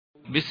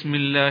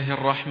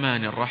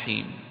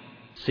Bismillahirrahmanirrahim.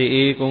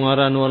 Si kung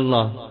aran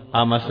wallah,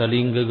 ama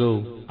saling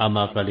gagaw,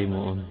 ama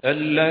kalimuon.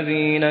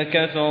 Alladhina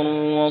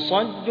kafaru wa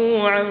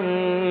saddu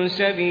an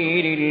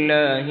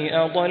sabilillahi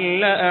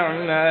adalla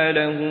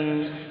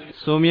a'malahum.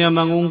 Sumya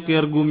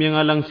mangungkir gumyang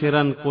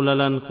alangsiran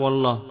kulalan ko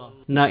Allah,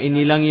 na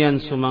inilang yan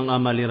sumang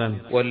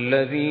amaliran.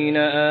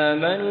 Walladhina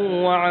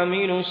amanu wa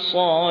amilus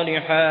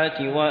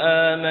salihati wa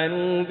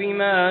amanu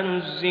bima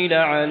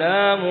nuzzila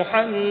ala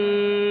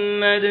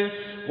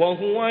Muhammad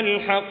وهو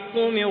الحق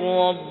من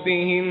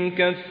ربهم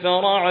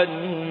كفر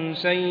عنهم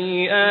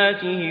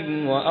سيئاتهم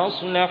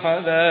وأصلح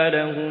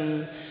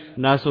بالهم.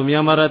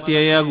 Nasumya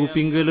maratiaya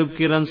guping gelub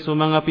kiran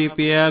sumanga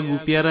pipia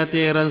gupiara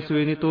tiaran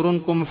suini turun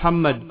ku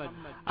Muhammad.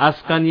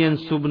 Askan yan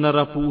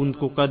subnara puun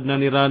kukad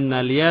naniran na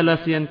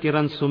lialas yan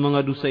kiran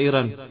sumanga dusa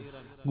iran.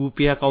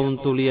 Gupia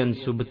kauntulian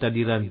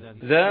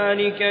subetadiran.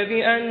 Dzalika bi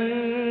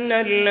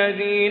anna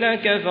alladhina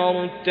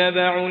kafaru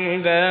ittaba'u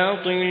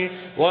al-batil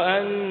wa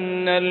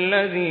anna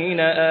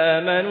alladhina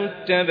amanu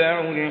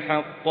ittaba'u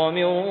al-haqqa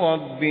min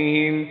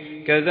rabbihim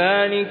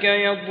kadzalika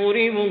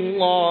yadribu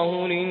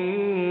Allahu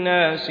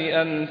lin-nasi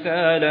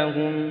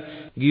amthalahum.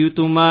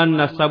 Giutuman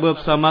na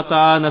sabab sa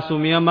mataan na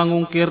sumya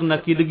mangungkir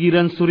na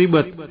kidegiran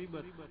suribat.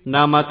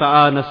 Na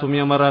mataan na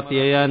sumya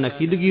maratiaya na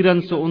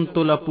kidegiran so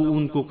untol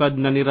apuun kukad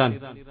naniran.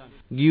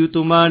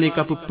 Giutuman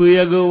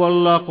ikapupuyaga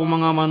wallah ku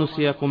mga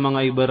manusia ku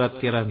mga ibarat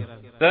kiran.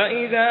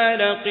 فَإِذَا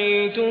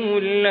لَقِيتُمُ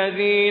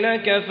الَّذِينَ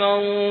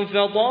كَفَرُوا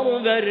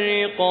فَضَرْبَ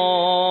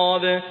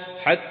الرِّقَابِ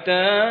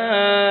حَتَّى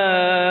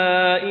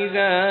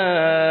إِذَا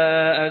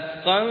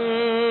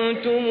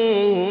أَثْخَنْتُمُوهُمْ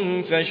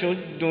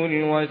فَشُدُّوا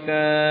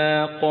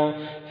الْوَثَاقَ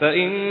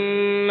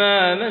فَإِمَّا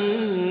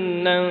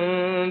مَنًّا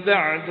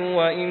بَعْدُ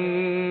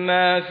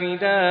وَإِمَّا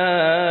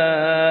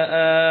فِدَاءً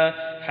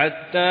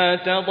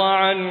حتى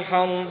تضع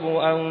الحرب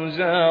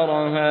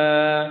أوزارها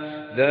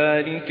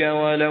ذلك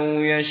ولو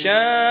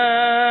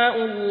يشاء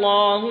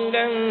الله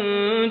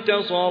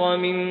لانتصر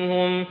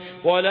منهم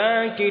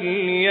ولكن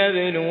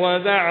ليبلو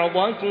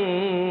بعضكم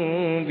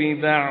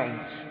ببعض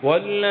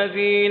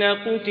والذين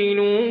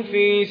قتلوا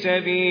في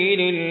سبيل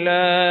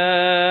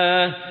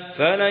الله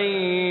فلن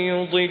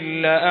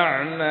يضل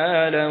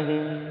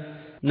أعمالهم.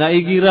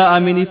 Naigira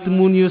amin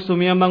itmun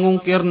yusumya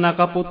mangungkir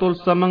nakaputol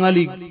sa mga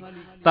lig.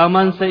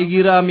 Taman sa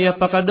igira amya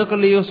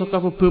pakadakaliyo so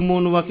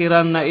kapupumun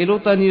wakiran na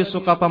ilutan yu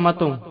so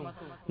kapamatong.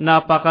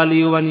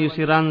 Napakaliwan yu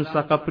siran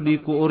sa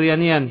kapediku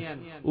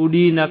orianian.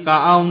 Udi na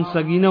kaaon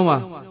sa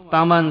ginawa.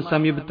 Taman sa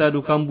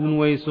mibetadu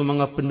kambunway so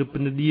mga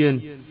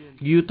pendepenedian.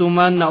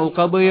 Giyutuman na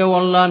ukabaya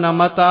wala na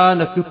mataan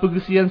na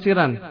kepegesian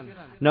siran.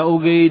 Na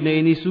ugay na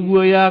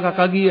inisugwaya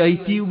kakagi ay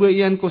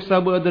tiubayan ko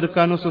sabaad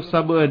rekano so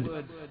sabaad.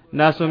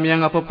 Na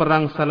sumyang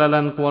apaparang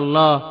salalan ko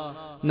Allah.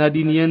 Na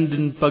dinian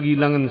din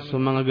pagilangan sa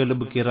mga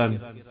galabekiran.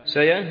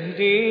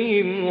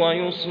 Sayahdihim wa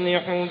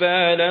yuslihu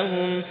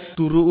balahum.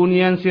 Turuun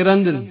yan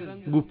siran din.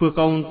 Gupa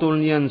kauntol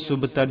niyan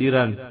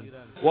subetadiran.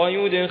 Wa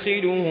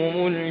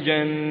yudkhiluhumul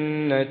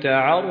jannata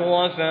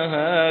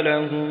arwafaha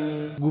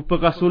lahum.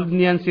 Gupa kasuld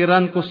niyan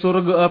siran ko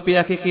surga api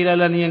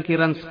akikilala niyang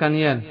kiran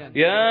sekanian.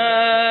 Ya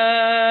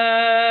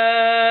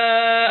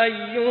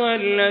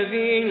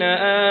ayyuhalladzina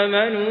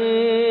amanu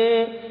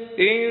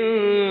in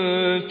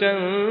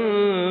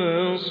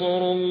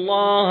تنصروا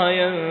الله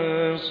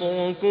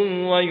ينصركم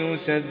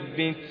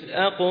ويثبت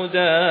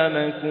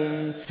أقدامكم.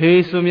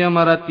 Hei sumya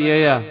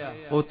maratiaya,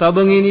 o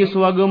tabangini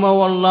suagama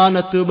wallah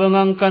na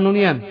tebangang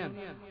kanunian,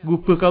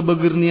 gupa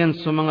kabagirnian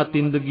sumangat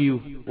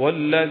tindagiu.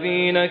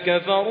 والذين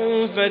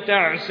كفروا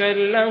فتعسل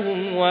لهم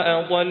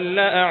وأضل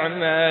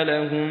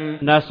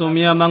أعمالهم. Na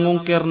sumya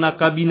mangungkir na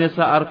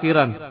kabinasa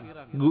arkiran.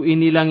 Gu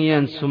inilang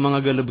yan sa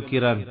mga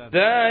galabekiran.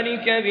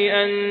 ذلك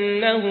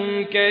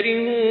بأنهم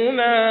كرهوا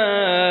ما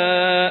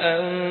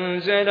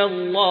أنزل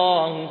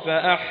الله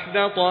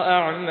فأحبط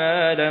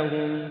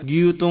أعمالهم.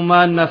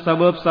 Giyutuman na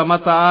sabab sa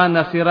mataan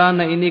na sira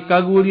na ini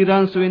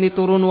kaguliran so ini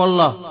turun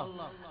wallah.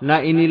 Na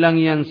inilang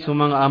yan sa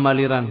mga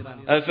amaliran.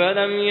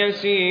 أفلم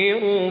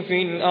يسيروا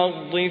في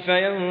الأرض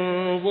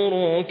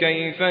فينظروا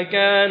كيف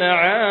كان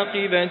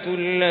عاقبة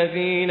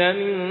الذين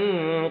من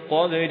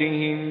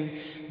قبلهم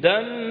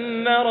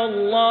دمر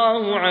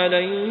الله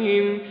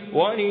عليهم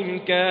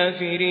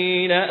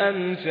وللكافرين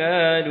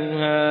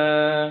أمثالها.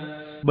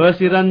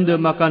 Basiran de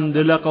makan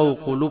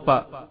delakau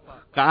kulupa.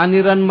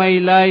 Kaaniran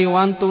maylay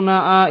wanto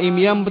na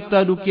imyam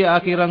betaduki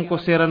akiran ko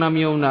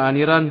seranamyaw na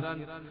aniran.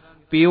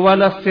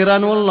 Piwalas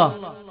siran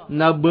wallah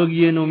na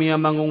bagyan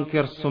umya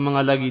mangungkir sa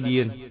mga lagi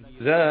diyan.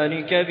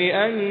 ذلك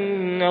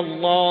بأن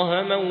الله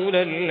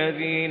مولى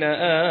الذين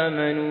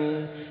آمنوا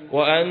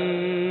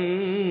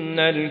وأن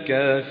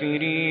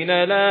الكافرين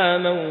لا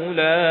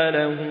مولى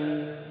لهم.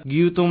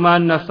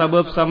 Giyutuman na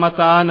sabab sa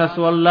mataan na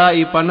swalla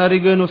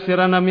ipanarigan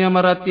usiran namya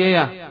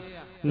maratiya.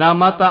 Na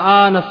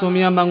mataan na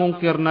sumya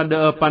mangungkir na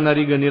daa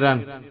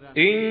panariganiran.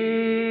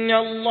 إن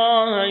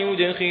الله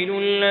يدخل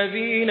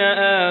الذين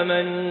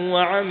آمنوا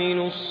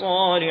وعملوا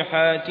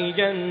الصالحات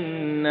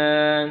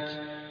جنات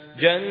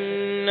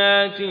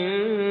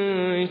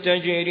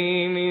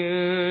تجري من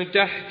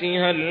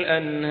تحتها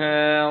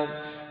الأنهار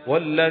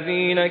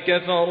والذين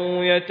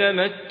كفروا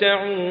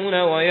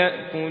يتمتعون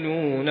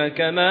ويأكلون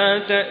كما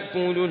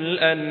تأكل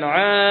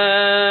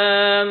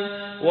الأنعام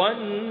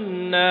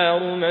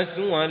والنار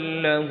مثوى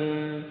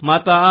لهم.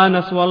 Mata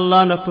anas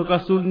walla na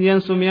pekasunyan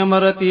sumya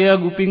maratia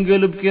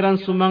gupinggeleb kiran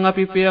sumanga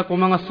pipia ko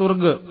mga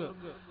surga.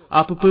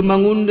 Apu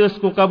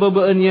pemangundes ko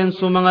kababaan yan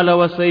sumanga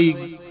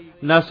lawasaig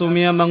na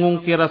sumya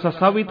mangungkira sa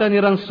sawitan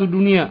iran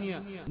sudunia.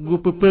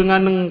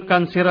 Gupepenganeng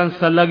kansiran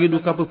sa lagi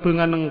duka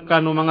pepenganeng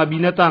kanu mga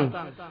binatang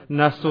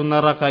na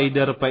sunaraka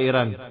idar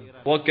pairan.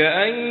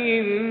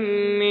 وكأين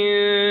من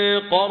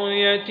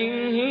قرية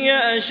هي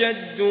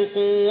أشد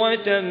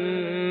قوة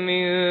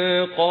من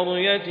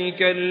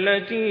قريتك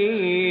التي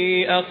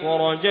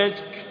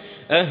أخرجتك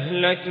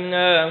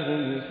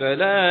أهلكناهم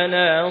فلا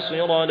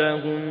ناصر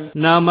لهم.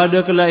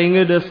 Namadak la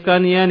inged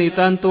skanian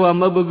itanto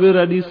ama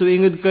begera disu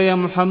inged kaya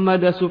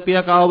Muhammad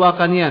supaya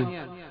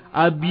kaawakanian.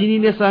 Abini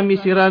ne sami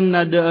siran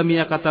nada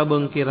amia kata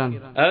bengkiran.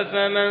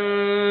 Afaman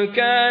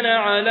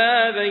kana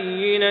ala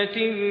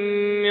bayyinatin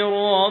min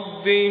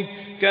rabbih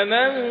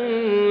kaman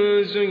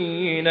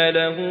zuyyina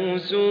lahu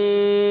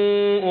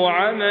su'u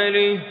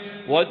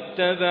 'amalihi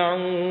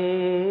wattaba'u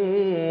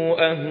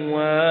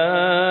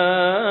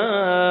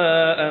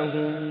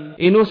ahwa'ahum.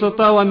 Inu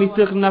sotawa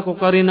mitekna ko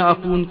karina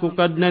apun ko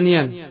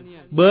kadnanian.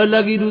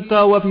 Balagi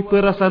dutawa pi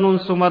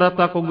perasanon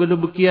sumarata ko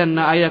gedebekian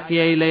na ayak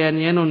yai layan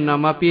yanon na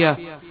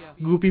mapia.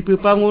 Gupi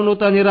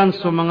pepangunutan iran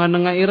so mga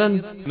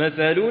nangairan.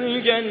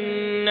 Mathalul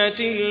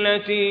jannati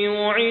allati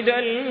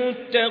wu'ida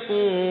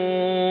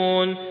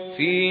al-muttaqun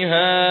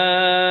fiha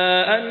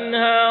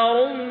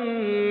anharun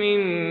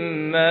min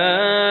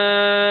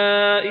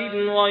ma'in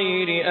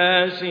ghayri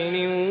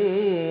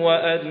asinin wa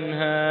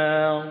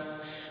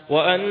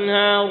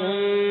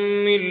anharun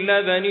min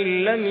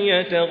labanin lam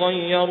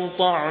yataghayyar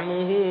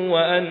ta'muhu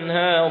wa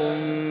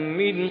anharun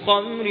min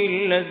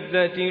khamrin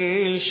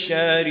ladhatin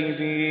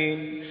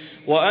lisharibin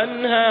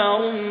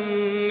وأنهار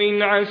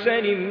من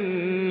عسل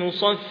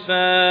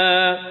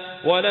مصفى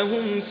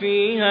ولهم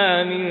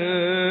فيها من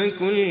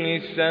كل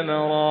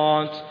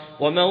الثمرات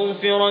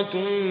ومغفرة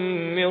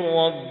من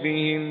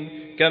ربهم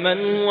كمن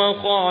هو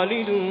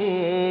خالد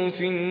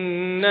في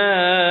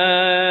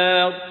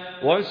النار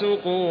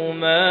وسقوا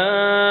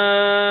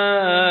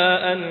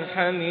ماء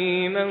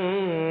حميما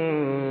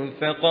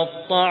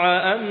فقطع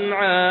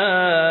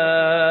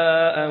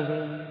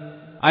أمعاءهم.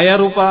 Aya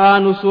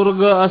rupaanu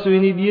surga asu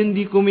ini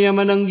diendi kumya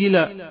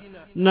mananggila.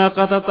 Na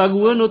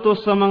katataguan utos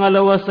sa mga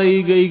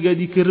lawasay iga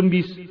di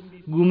kerembis.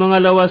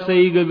 Gumanga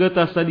lawasay iga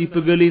gata sa di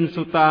pegelin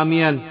sa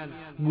taamian.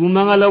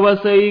 Gumanga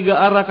lawasay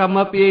iga araka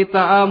mapiay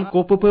taam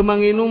ko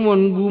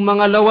papamanginumon.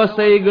 Gumanga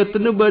lawasay iga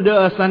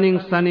tenebada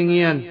asaning-saning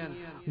yan.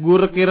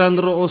 Gurakiran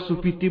roo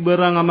supiti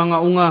barang mga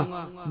unga.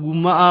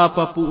 Gumaa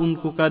papuun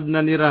ko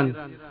kadnaniran.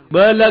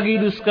 Balagi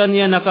duskan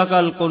niya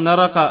nakakal ko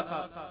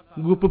naraka.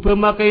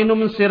 Gupapamakay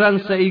num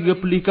siran sa iga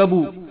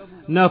pelikabu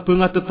na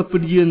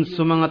pengatatapadian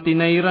sa mga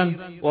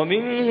tinairan. Wa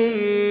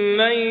minhum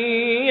man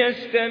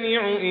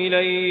yastami'u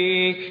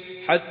ilayk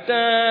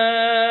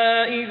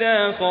hatta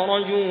idha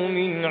kharaju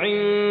min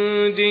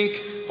 'indik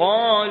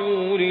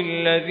qalu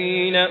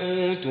lilladhina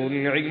utul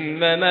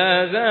 'ilma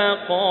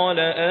madha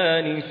qala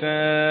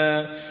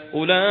anifa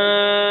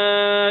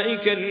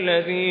أولئك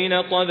الذين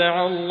طبع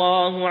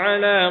الله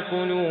على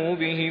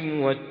قلوبهم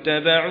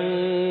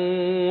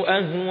واتبعوا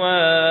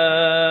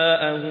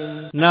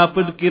أهواءهم.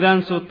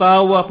 Napedkiran so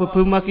tawa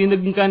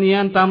pepemakinegkan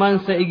yan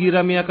taman sa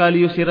igiramya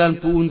kaliusiran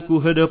puun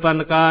ku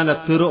hadapan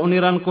kanat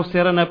terooniran ko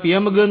seran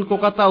apia magan ko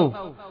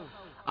katau.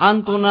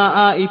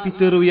 Antuna a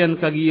ipiteruyan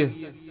kagiya.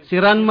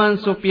 Siran man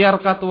so piar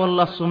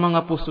katwallas so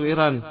mga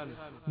pusuiran.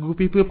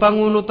 Gupi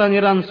pepangunutan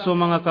iran so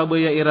mga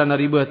kabaya iran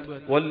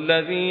ribat.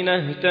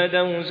 Walladzina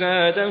ihtadaw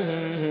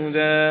zadahum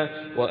huda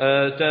wa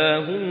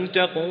atahum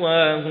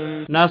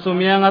taqwahum.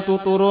 Nasumya nga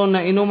tuturo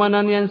na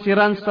inumanan yan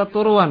siran sa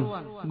turuan.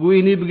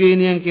 Guini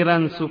begini yang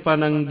kiran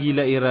supanang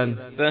gila iran.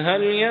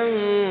 Fahal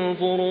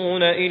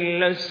yanzuruna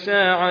illa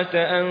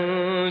as-sa'ata an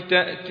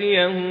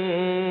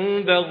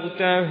ta'tiyahum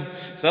baghtah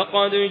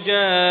faqad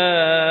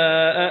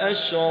jaa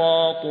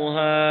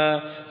ashratuha.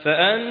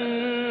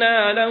 فأنى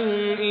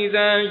لهم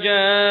إذا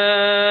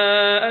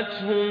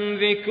جاءتهم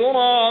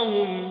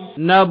ذكراهم.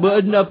 Na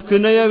beednap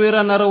kenaya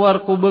wiran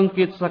arwar ku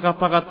bangkit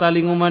sakapakat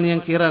talinguman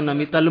yang kirana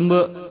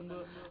mitalembe.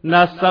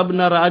 Nasab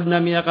naraad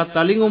na miyakat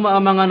talinguma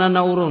amangan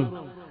na urun.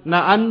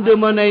 Na ande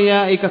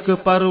manaya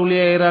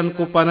ikakeparuliairan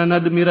ku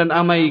pananademiran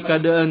amai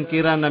kadaan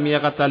kirana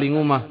miyakat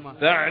talinguma.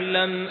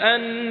 Fa'lam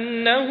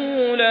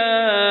annahu la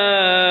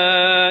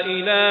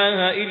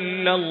ilaha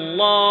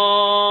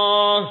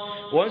illallah.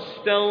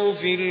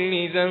 واستغفر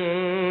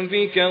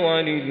لذنبك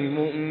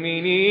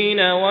وللمؤمنين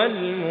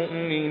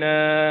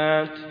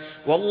والمؤمنات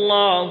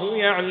والله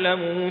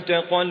يعلم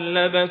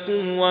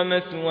متقلبكم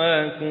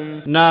ومثواكم.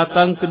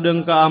 Natang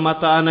kedeng ka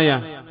amata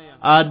anaya.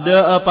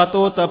 Ada apa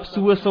to tap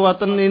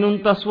suwasawatan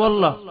inuntas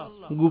wallah.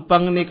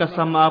 gupang ni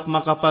kasamaap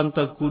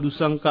makapantag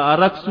kudusang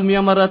kaarak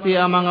sumya marati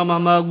amang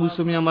mamagu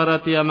sumya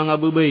marati amang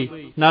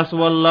bebay.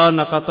 Naswalla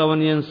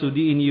nakatawan yan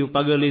sudi inyo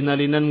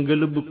pagalinalinan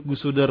gelebuk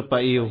gusudar pa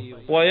iyo.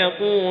 Wa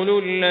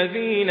yaqulu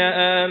alladhina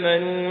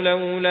amanu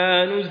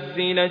lawla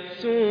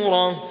nuzzilat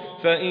surah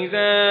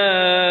فإذا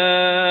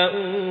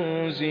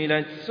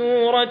أنزلت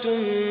سورة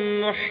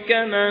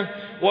محكمة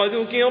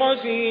وذكر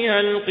فيها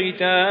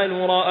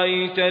القتال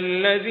رأيت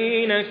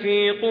الذين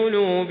في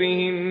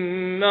قلوبهم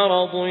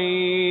مرض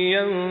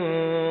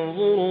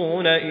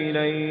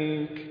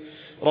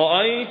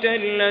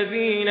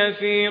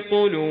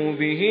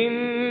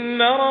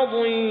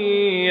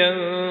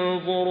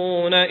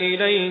ينظرون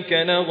إليك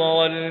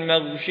نظر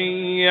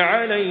المغشي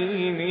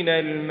عليه من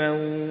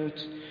الموت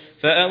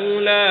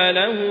فأولى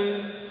لهم.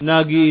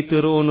 Nagi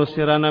itiruno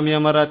siranam ya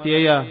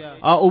maratiaya.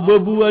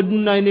 Aubabuad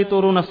na ini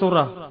turun na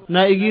sura.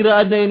 Na igira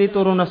ada ini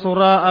turun na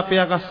sura.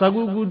 Api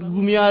akasagugud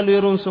gumialo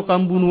iron so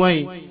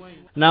kambunuay.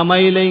 Na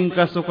mailaing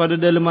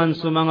kasukadadalaman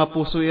so mga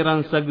puso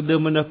iran sagda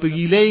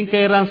manapigilaing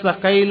kairan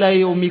sa kailay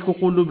o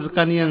mikukulub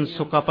kaniyan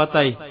so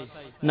kapatay.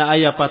 Na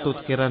aya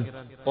patut kiran.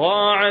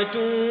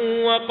 Ta'atun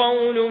wa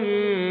qawlun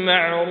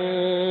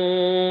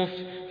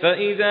ma'ruf.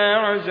 فإذا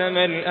عزم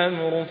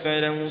الأمر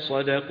فلو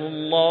صدقوا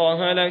الله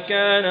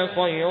لكان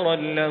خيرا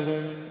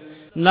لهم.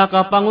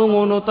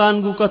 Nakapangungunutan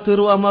gu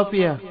katiru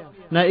amapia.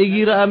 Na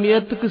igira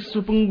amiat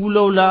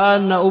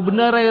kesupenggulaulaan na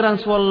ubnaray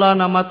ranswalla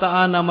na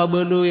mataan na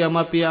mabalo ya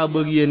mapia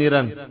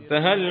abagianiran.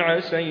 فهل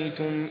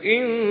عسيتم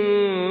إن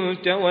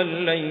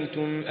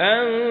توليتم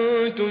أن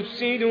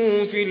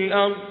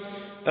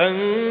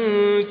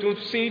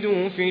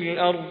تفسدوا في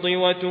الأرض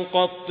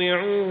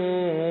وتقطعوا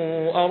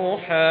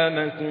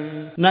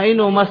أرحامكم. Na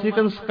ino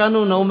masikan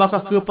sakanu na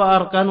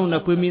umakakapaarkanu na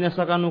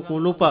peminasakanu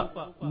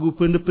kulupa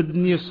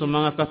gupendepednius sa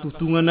mga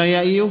katutungan na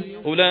iyo.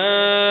 Ulaika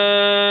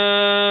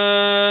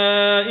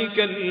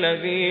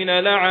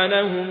alladhina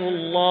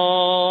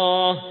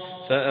la'anahumullah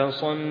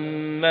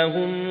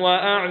fa'asammahum wa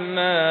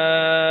a'ma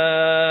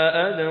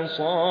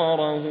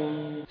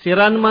absarahum.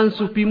 Siran man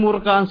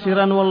supimurkaan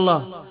siran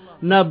wallah.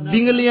 Na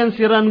bingalian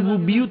siran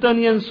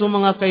gubiutan yan so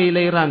mga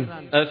kailairan.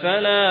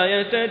 Afala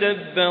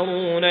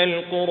yatadabbaruna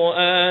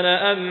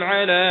al-Qur'ana am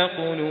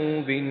ala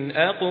qulubin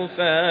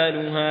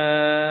aqfaluha.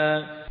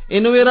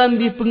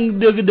 Inuwiran di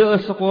pengdegda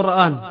sa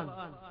Quran.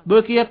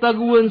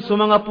 Berkiataguan so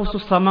mga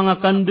puso sa mga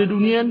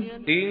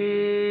kandedunian.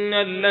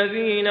 Innal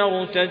ladhina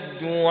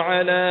irtaddu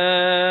ala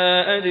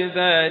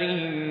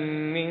adbarihim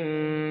min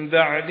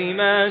ba'di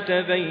ma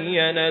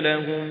tabayyana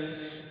lahum.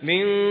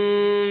 من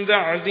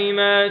بعد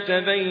ما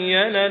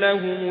تبين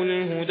لهم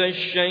الهدى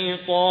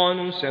الشيطان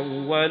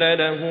سول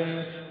لهم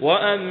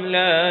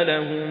وأملى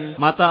لهم.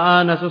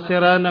 Mataan na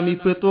sosiran na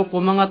mipeto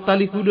ko mga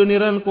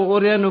talikudoniran ko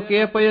oriano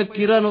kaya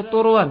payagkiran o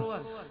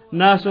turuan.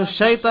 Naso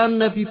syaitan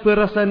na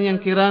piperasan yang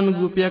kiran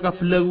gupya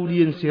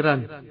kapelagudian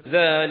siran.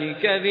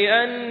 ذلك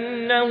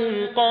بأنهم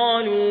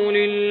قالوا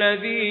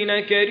للذين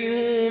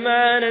كرهوا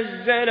ما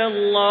نزل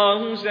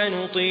الله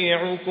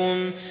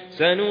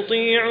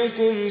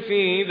سنطيعكم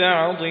في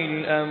بعض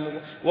الأمر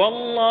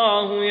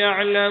والله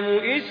يعلم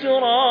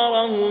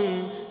إسرارهم.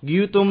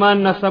 Giyutuman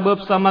na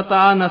sabab sa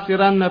mataan na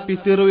siran na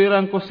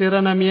pitiruiran ko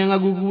siran na miyang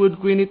aguguwad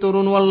ko ini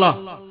turun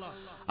wallah.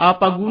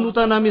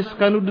 Apagunutan namis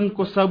kanudin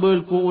ko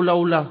sabal ko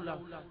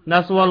ula-ula.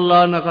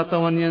 Naswallah na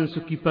katawan yan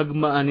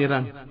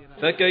sukipagmaaniran.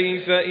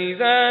 فكيف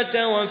إذا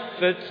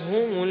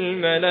توفتهم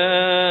الملائكة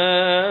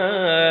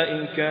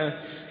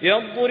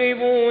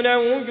يضربون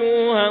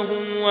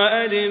وجوههم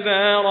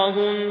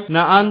وأدبارهم.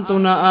 Naanto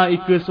na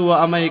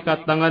ikeswa amay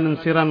katangan ng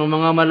siran ng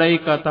mga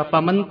malaikat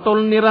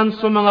apamantol niran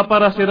sa mga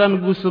parasiran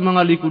gusto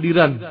mga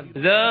likudiran.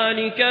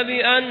 ذلك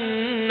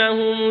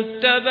بأنهم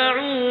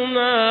اتبعوا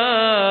ما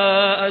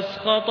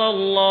أسخط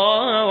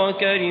الله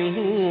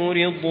وكرهوا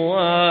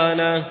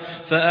رضوانه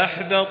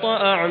فأحبط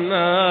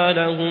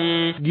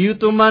أعمالهم.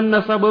 Giyutuman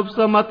na sabab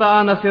sa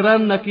mataan na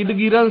siran na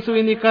kidigiran so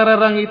ini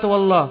kararang ito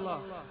Allah.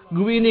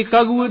 Guwini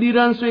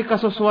kagudiran so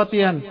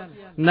ikasoswatian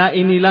na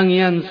inilang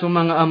yan sa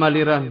mga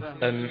amaliran.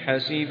 Am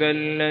hasiba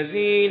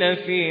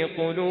alladhina fi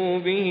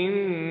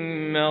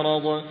qulubihim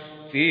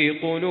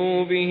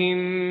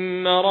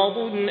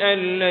marad an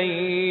lan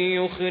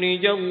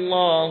yukhrij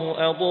Allah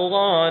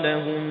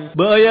adghanahum.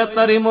 Bayat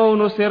tarimaw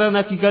no sira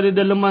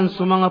nakikadalaman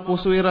sa mga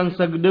pusuiran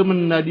sa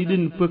gdaman na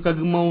didin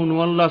pagkagmaw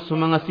no Allah sa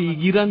mga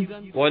sigiran.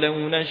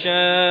 Walau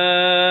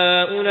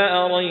nasha'u la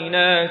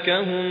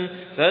araynakahum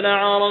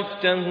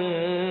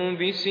fala'araftahum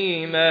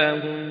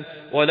bisimahum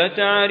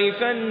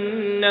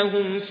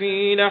ولتعرفنهم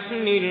في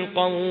لحن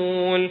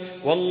القول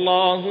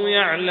والله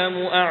يعلم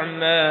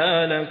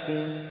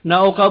أعمالكم.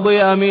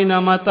 Naukabay amin na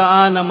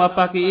mataan na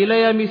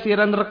mapakiilay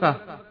amisiran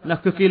raka.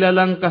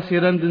 Nakikilalang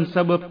kasiran din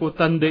sabab ko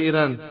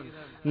tandairan.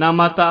 Na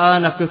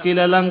mataan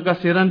nakikilalang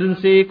kasiran din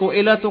si ko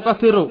ilato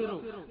katiro.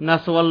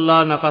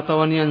 Naswalla na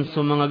katawan yan sa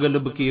mga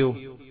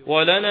galabakiyo.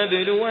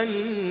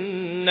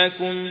 وَلَنَبْلُوَنَّكُمْ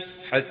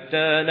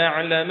حتى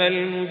نعلم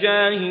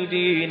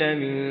المجاهدين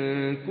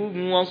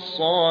منكم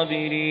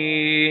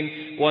والصابرين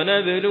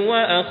ونبلو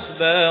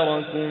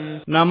أخباركم.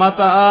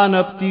 Namataan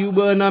aptiu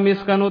ba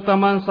namis kanu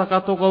taman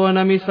sakato kawan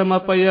namis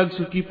sama payag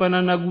suki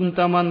pananagun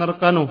taman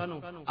narkano.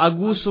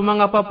 Agus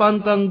sumanga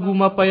papantang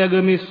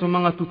gumapayagamis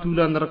sumanga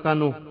tutulan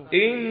narkano.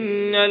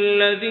 إن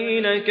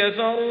الذين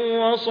كفروا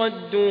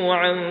وصدوا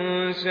عن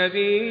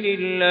سبيل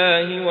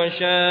الله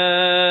وشاقوا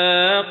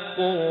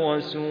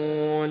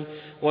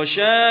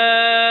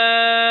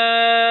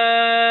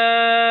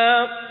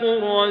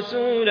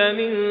الرسول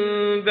من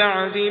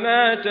بعد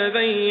ما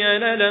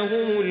تبين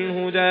لهم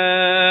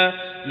الهدى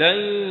لن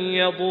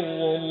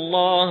يضروا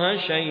الله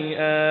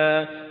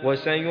شيئا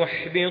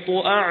وسيحبط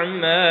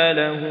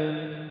أعمالهم.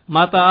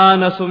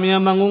 Mataan na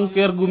sumya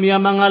mangungkir gumya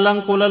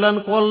mangalang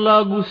kulalan ko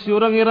Allah gusti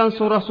orang iran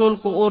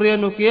surasul ko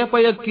oriano kaya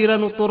payagkiran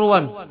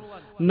uturuan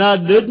na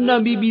ded na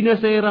bibina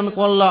sa iran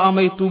ko Allah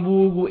amay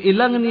tubugo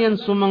ilang niyan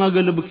sumanga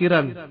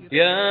galabukiran.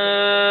 Ya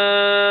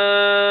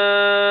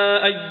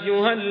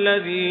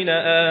ayyuhalladhina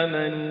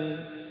amanu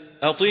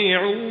ati'u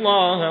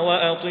Allah wa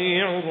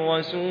ati'u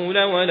ar-rasul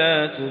wa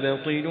la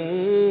tubtilu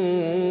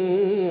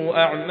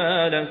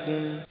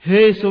a'malakum.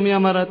 Hey sumya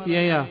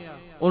maratiya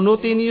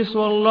unutin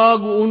Yesu Allah,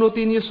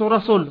 unutin Yesu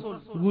Rasul,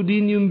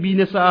 gudin yung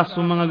binasa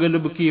aso mga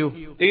galabukiyo.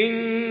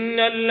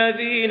 Innal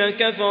ladhina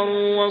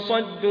kafaru wa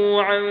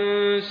saddu an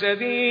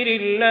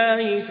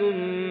sabilillahi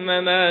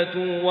thumma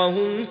matu wa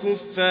hum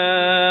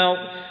kuffar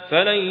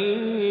falan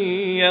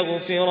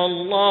yaghfira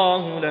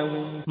Allah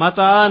lahum.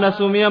 Mataan na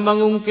sumya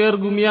mangungkir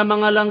gumya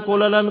mangalang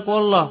kulalan ko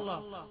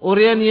Allah.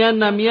 Orian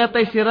yan na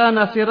miyatay siran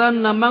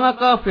na mga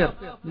kafir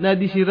na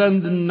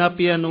disiran din na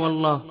piano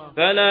Allah.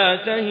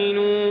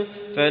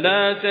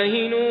 فلا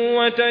تهنوا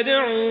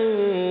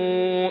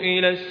وتدعوا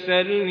إلى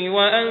السلم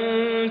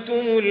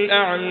وأنتم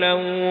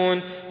الأعلون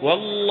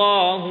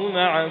والله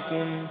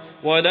معكم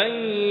ولن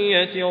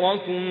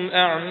يتركم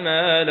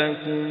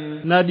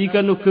أعمالكم. Nadi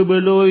kanu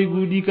kebeloy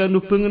gudi kanu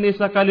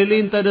pengenesa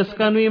kalilin tadas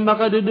kanu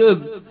makadedeg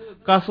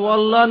kaso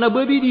Allah na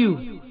babidiu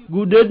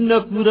gudad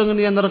na kurang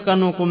niyan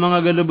rekanu ko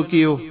mga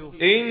galabekiyo.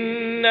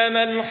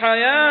 Innamal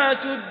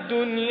hayatud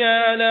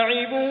dunya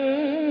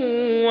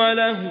la'ibun wa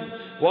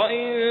lahu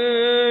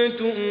وَإِن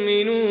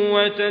تُؤْمِنُوا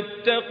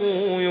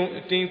وَتَتَّقُوا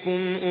يُؤْتِكُمْ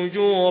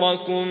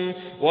أُجُورَكُمْ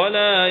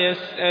وَلَا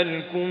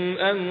يَسْأَلْكُمْ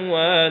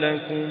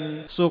أَمْوَالَكُمْ.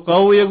 So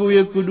kau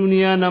yag-uyag ku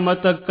dunia na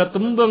matag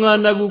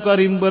katumbangan nagu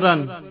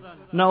karimberan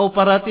na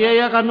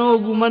oparatiaya kanu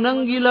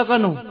gumananggila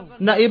kanu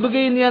na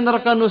ibagay niya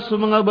narkanu sa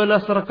mga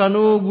balas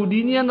narkanu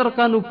gudi niya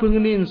narkanu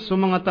pengenin sa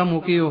mga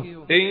tamukiyo.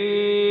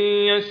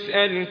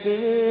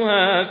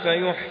 يسألكموها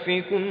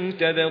فيحفكم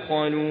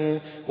تبخلوا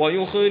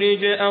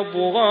ويخرج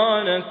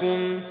أضغانكم.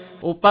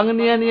 Upang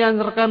niyan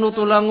rekano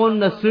tulangon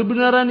na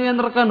sebenaran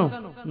niyan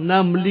rekano na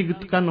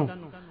meligit kano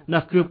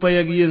na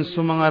kepayagian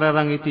sumanga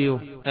rarang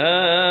itiyo.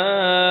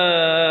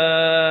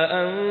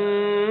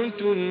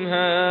 Antum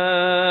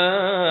haulai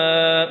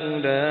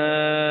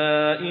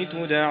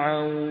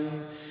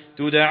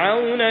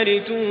تدعون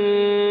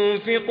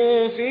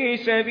لتنفقوا في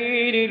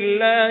سبيل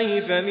الله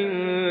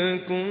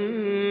فمنكم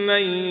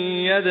من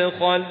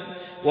يبخل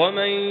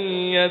ومن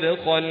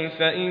يبخل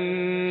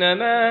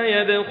فإنما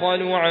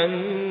يبخل عن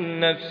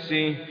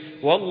نفسه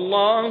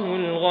والله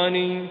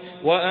الغني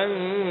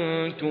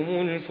وأنتم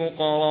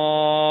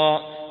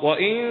الفقراء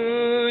وإن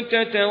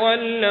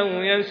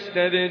تتولوا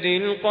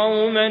يستبدل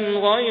قوما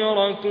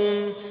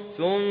غيركم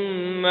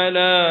ثم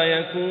لا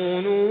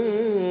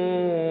يكونوا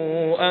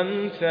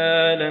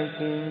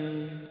أمثالكم.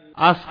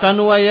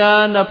 Askanu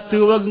aya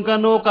naptuwag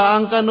kanu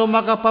kaangkanu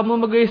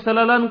makapamumagay sa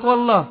lalan ko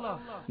Allah.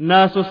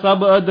 Naso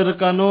sabaader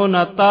kanu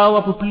na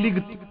tawa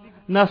pupligit,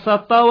 nasa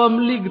tawa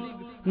mligit,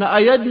 na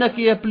ayad na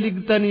kiya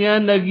pligtan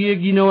yan, nagiya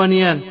ginawa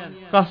niyan.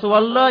 Kaso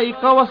Allah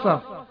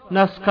ikawasa,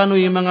 nas kanu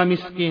yung mga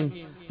miskin,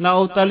 na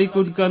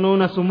utalikod kanu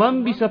na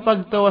sumambi sa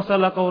pagtawa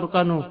sa lakaur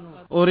kanu.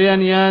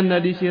 Orian yan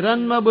na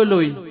disiran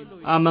mabeloy,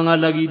 ang mga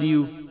lagi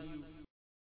diyo.